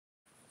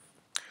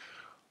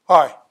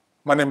Hi,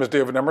 my name is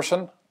David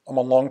Emerson. I'm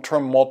a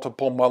long-term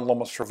multiple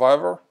myeloma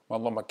survivor,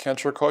 myeloma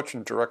cancer coach,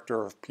 and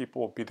director of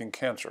People Beating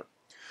Cancer.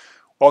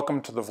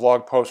 Welcome to the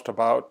vlog post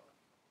about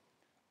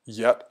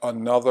yet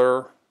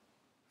another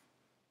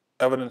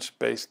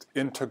evidence-based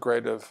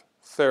integrative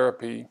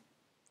therapy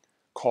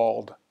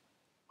called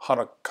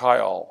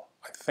Honokiol.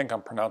 I think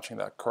I'm pronouncing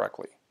that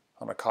correctly,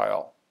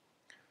 Honokiol.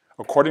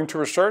 According to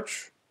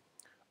research,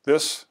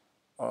 this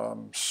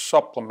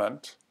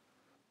supplement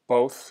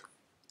both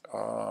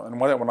and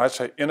when I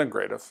say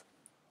integrative,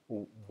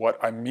 what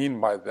I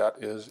mean by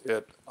that is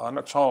it, on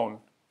its own,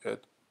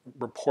 it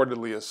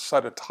reportedly is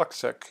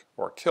cytotoxic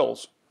or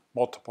kills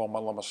multiple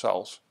myeloma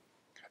cells.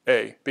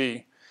 A.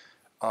 B.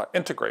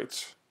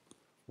 Integrates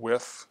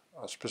with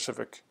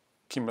specific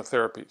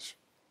chemotherapies.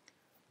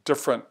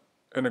 Different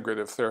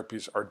integrative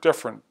therapies are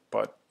different,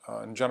 but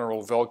in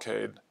general,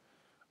 Velcade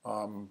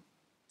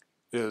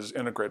is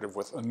integrative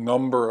with a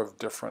number of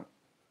different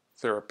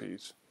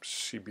therapies,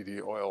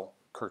 CBD oil,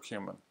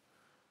 curcumin.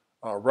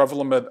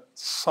 Revlimid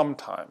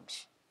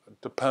sometimes. It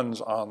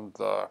depends on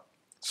the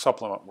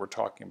supplement we're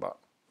talking about.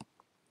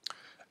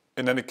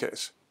 In any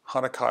case,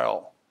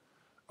 Honokiol,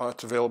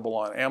 it's available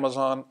on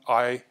Amazon.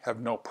 I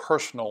have no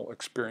personal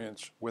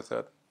experience with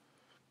it,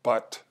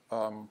 but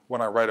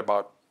when I write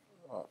about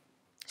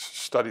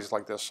studies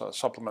like this,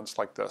 supplements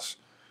like this,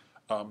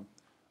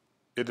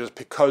 it is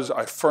because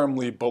I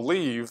firmly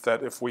believe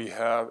that if we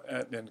have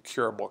an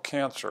incurable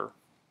cancer,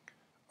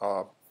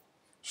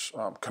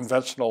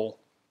 conventional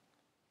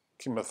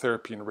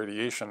chemotherapy and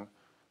radiation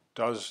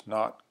does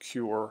not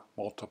cure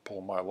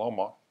multiple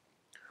myeloma.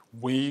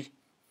 We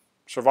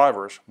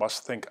survivors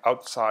must think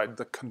outside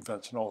the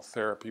conventional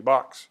therapy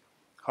box.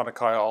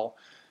 Honokiol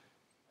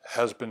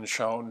has been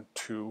shown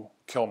to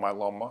kill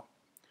myeloma,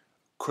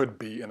 could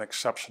be an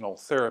exceptional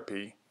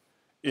therapy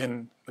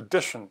in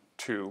addition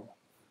to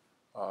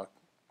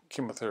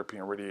chemotherapy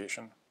and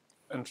radiation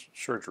and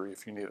surgery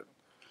if you need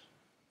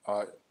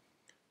it.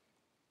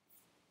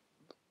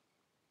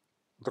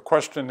 The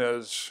question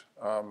is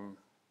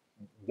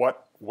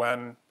what,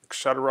 when,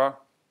 etc.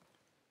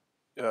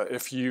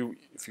 If you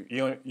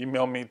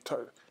email me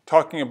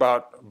talking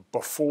about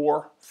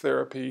before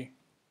therapy,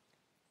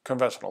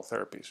 conventional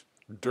therapies,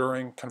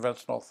 during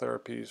conventional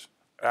therapies,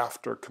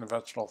 after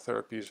conventional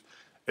therapies,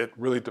 it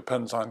really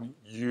depends on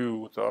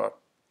you, the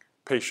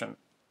patient,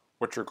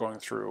 what you're going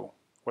through,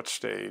 what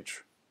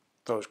stage,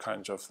 those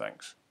kinds of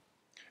things.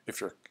 If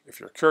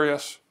you're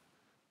curious,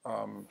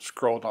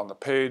 scroll down the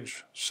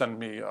page, send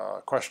me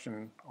a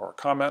question or a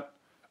comment.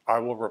 I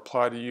will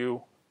reply to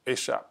you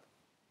ASAP.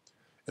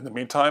 In the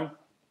meantime,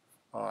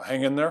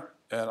 hang in there,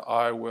 and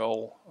I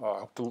will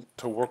hope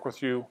to work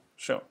with you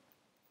soon.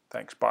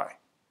 Thanks. Bye.